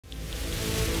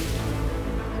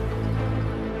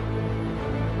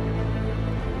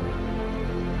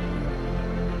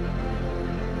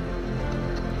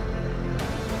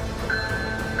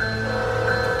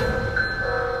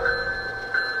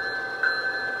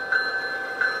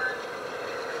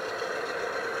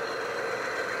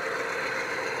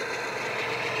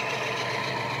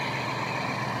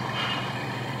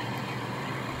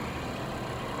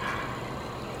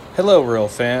Hello rail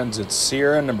fans, it's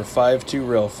Sierra number 52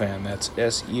 rail fan. That's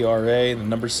SERA, the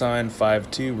number sign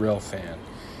 52 rail fan.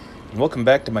 And welcome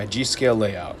back to my G-scale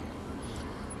layout.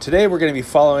 Today we're going to be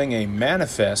following a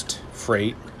manifest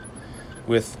freight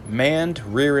with manned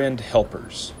rear end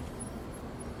helpers.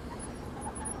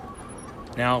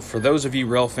 Now, for those of you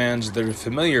rail fans that are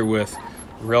familiar with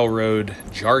railroad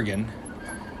jargon,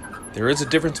 there is a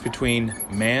difference between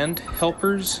manned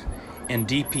helpers and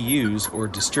DPUs, or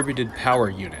distributed power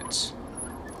units.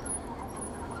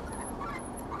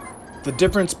 The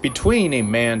difference between a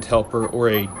manned helper or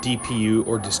a DPU,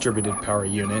 or distributed power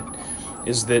unit,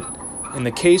 is that in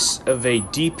the case of a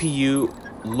DPU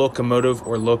locomotive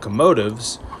or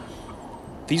locomotives,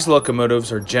 these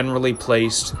locomotives are generally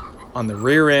placed on the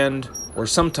rear end or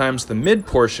sometimes the mid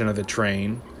portion of the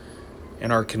train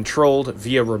and are controlled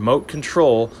via remote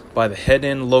control by the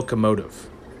head-end locomotive.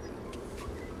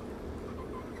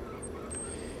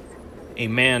 A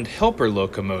manned helper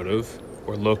locomotive,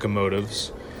 or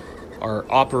locomotives, are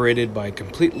operated by a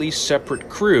completely separate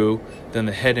crew than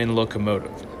the head-end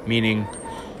locomotive, meaning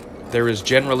there is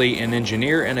generally an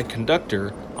engineer and a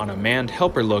conductor on a manned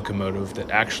helper locomotive that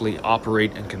actually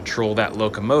operate and control that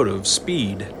locomotive's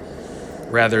speed,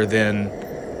 rather than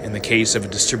in the case of a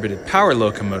distributed power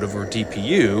locomotive, or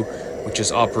DPU, which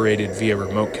is operated via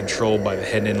remote control by the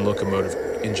head-end locomotive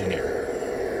engineer.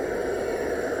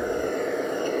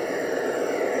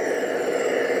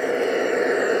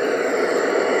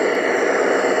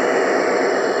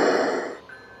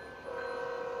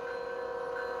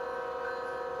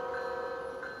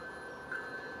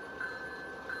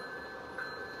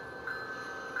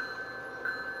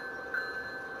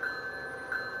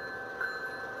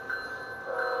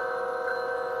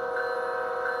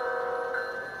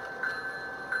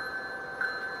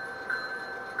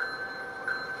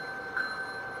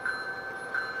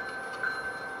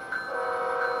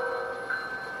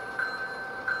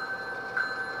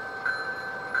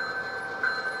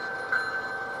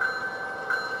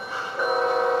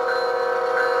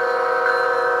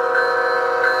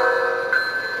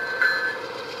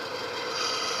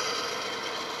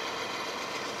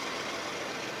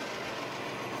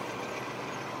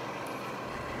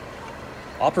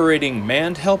 Operating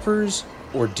manned helpers,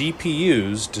 or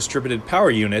DPUs, distributed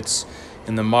power units,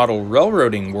 in the model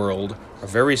railroading world are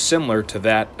very similar to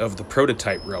that of the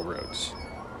prototype railroads.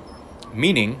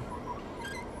 Meaning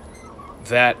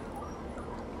that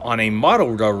on a model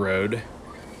railroad,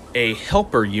 a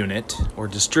helper unit, or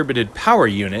distributed power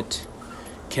unit,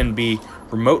 can be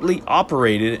remotely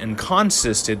operated and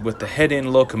consisted with the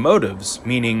head-end locomotives,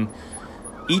 meaning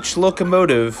each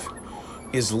locomotive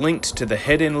is linked to the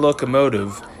head-end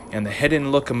locomotive, and the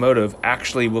head-end locomotive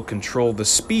actually will control the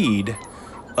speed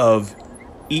of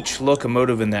each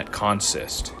locomotive in that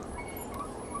consist.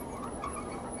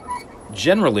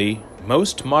 Generally,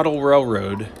 most model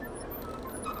railroad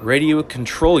radio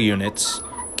control units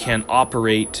can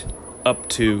operate up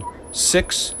to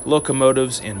 6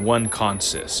 locomotives in one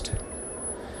consist.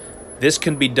 This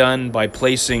can be done by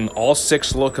placing all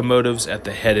 6 locomotives at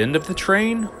the head end of the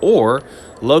train, or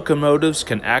locomotives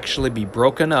can actually be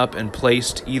broken up and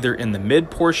placed either in the mid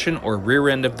portion or rear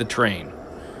end of the train.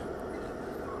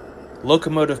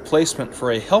 Locomotive placement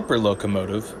for a helper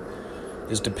locomotive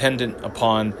is dependent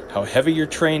upon how heavy your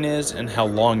train is and how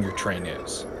long your train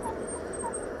is.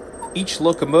 Each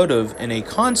locomotive in a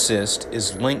consist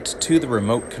is linked to the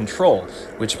remote control,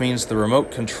 which means the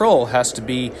remote control has to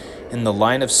be in the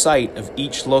line of sight of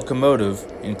each locomotive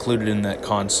included in that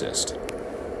consist.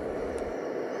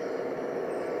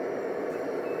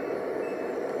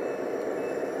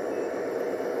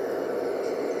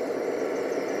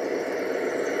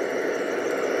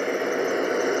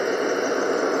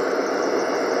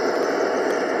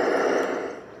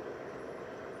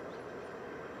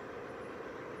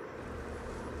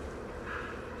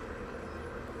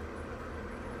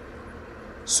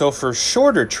 So for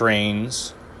shorter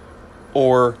trains,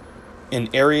 or in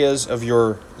areas of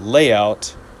your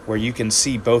layout where you can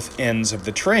see both ends of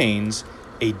the trains,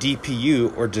 a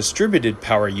DPU, or distributed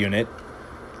power unit,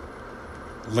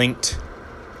 linked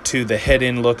to the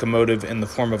head-end locomotive in the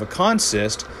form of a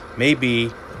consist may be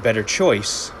a better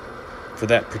choice for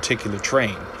that particular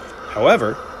train.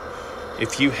 However,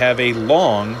 if you have a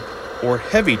long or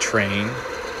heavy train,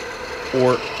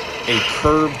 or a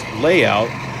curved layout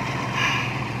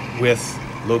with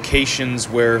locations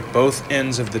where both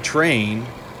ends of the train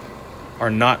are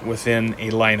not within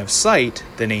a line of sight,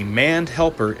 then a manned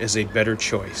helper is a better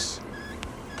choice.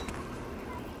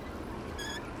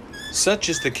 Such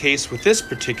is the case with this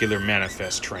particular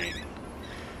manifest train.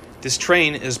 This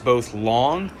train is both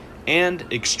long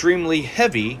and extremely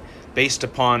heavy based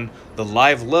upon the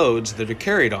live loads that are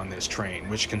carried on this train,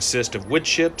 which consist of wood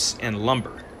chips and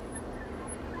lumber.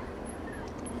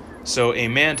 So a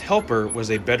manned helper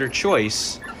was a better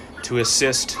choice to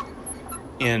assist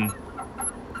in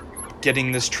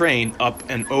getting this train up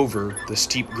and over the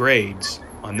steep grades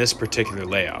on this particular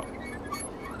layout.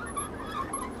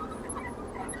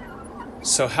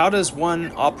 So how does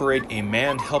one operate a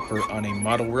manned helper on a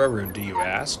model railroad, do you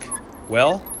ask?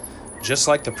 Well, just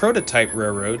like the prototype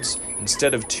railroads,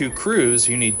 instead of two crews,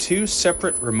 you need two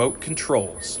separate remote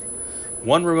controls.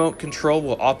 One remote control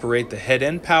will operate the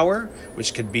head-end power,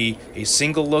 which could be a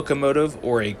single locomotive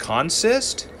or a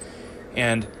consist,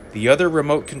 and the other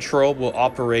remote control will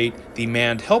operate the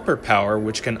manned helper power,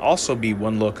 which can also be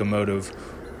one locomotive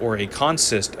or a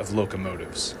consist of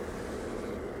locomotives.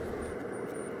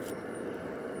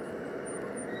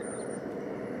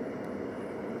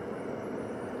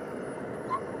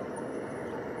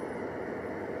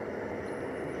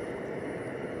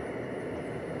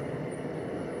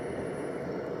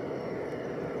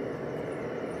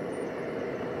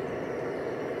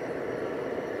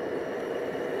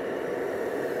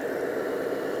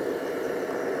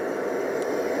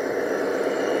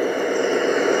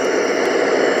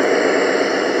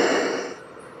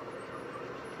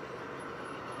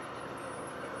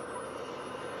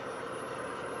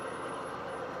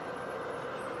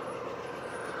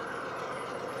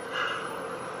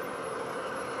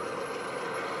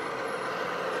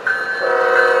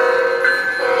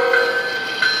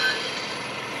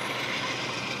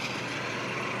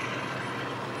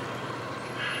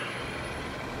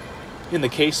 In the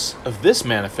case of this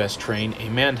manifest train, a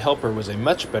manned helper was a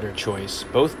much better choice,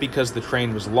 both because the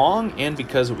train was long and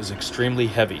because it was extremely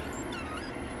heavy.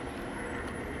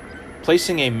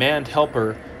 Placing a manned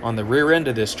helper on the rear end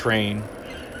of this train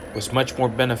was much more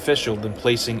beneficial than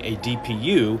placing a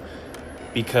DPU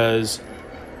because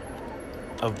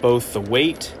of both the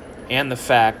weight and the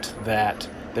fact that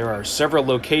there are several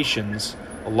locations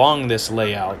along this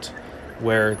layout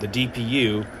where the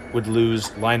DPU would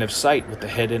lose line of sight with the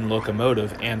head-end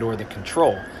locomotive and or the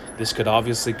control. This could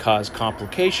obviously cause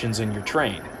complications in your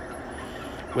train.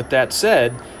 With that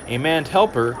said, a manned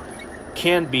helper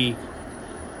can be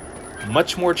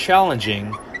much more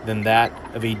challenging than that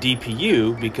of a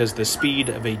DPU because the speed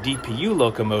of a DPU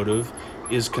locomotive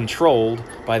is controlled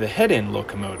by the head-end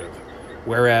locomotive,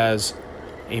 whereas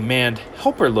a manned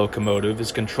helper locomotive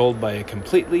is controlled by a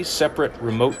completely separate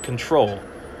remote control.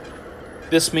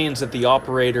 This means that the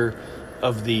operator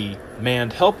of the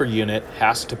manned helper unit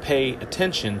has to pay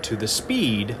attention to the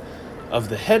speed of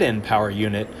the head-end power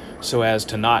unit so as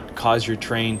to not cause your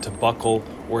train to buckle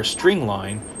or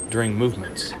stringline during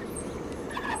movements.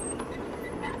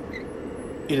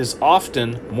 It is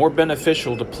often more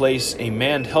beneficial to place a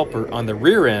manned helper on the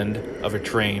rear end of a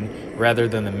train rather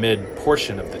than the mid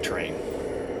portion of the train.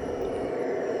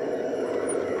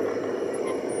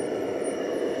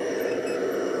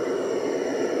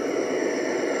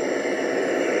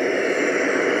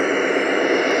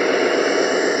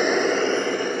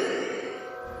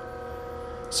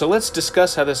 So let's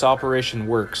discuss how this operation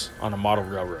works on a model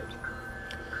railroad.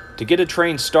 To get a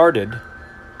train started,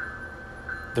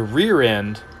 the rear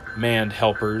end manned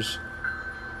helpers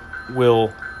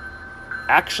will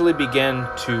actually begin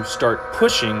to start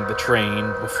pushing the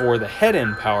train before the head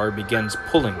end power begins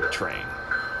pulling the train.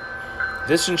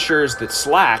 This ensures that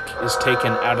slack is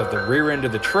taken out of the rear end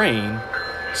of the train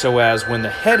so as when the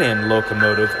head end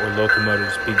locomotive or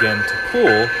locomotives begin to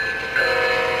pull,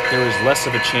 there is less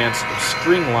of a chance of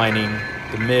stringlining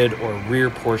the mid or rear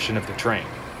portion of the train.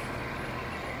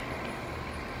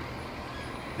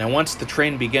 Now once the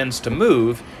train begins to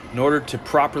move, in order to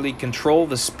properly control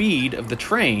the speed of the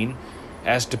train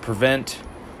as to prevent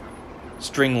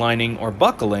stringlining or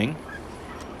buckling,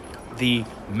 the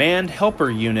manned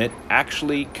helper unit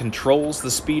actually controls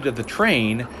the speed of the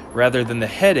train rather than the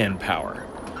head end power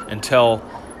until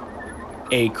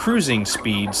a cruising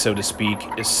speed, so to speak,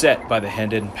 is set by the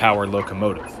head-end power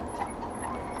locomotive.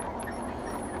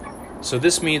 So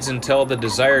this means until the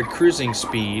desired cruising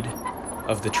speed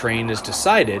of the train is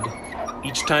decided,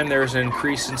 each time there is an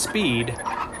increase in speed,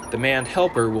 the manned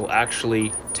helper will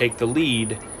actually take the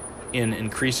lead in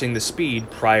increasing the speed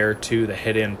prior to the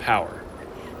head-end power.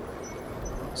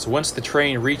 So once the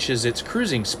train reaches its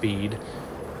cruising speed,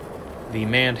 the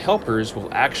manned helpers will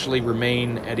actually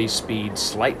remain at a speed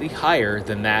slightly higher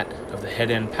than that of the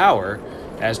head-end power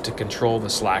as to control the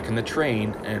slack in the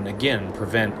train and again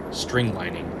prevent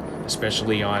stringlining,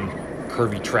 especially on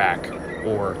curvy track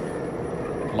or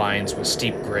lines with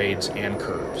steep grades and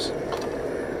curves.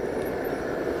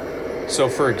 So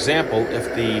for example, if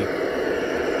the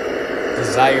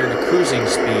desired cruising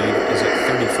speed is at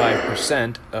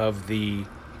 35% of the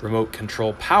remote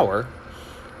control power,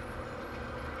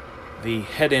 the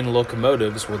head-end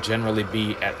locomotives will generally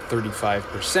be at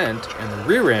 35%, and the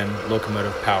rear-end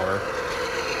locomotive power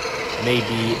may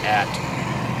be at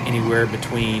anywhere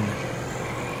between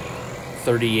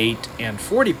 38 and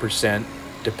 40%,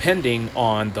 depending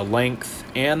on the length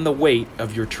and the weight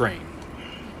of your train.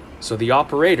 So the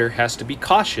operator has to be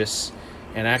cautious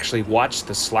and actually watch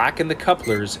the slack in the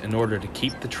couplers in order to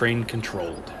keep the train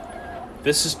controlled.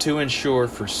 This is to ensure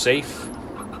for safe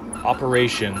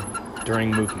operation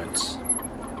during movements.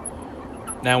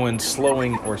 Now, when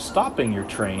slowing or stopping your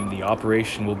train, the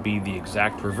operation will be the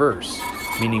exact reverse,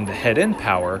 meaning the head-end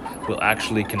power will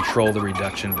actually control the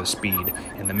reduction of the speed,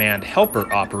 and the manned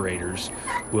helper operators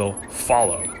will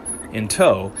follow in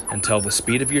tow until the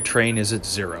speed of your train is at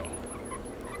 0.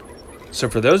 So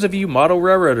for those of you model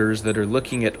railroaders that are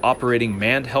looking at operating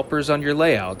manned helpers on your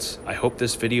layouts, I hope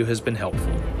this video has been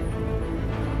helpful.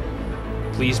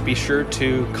 Please be sure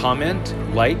to comment,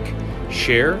 like,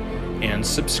 share, and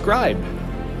subscribe.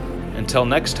 Until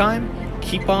next time,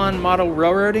 keep on model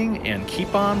railroading and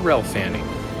keep on rail fanning.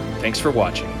 Thanks for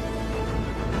watching.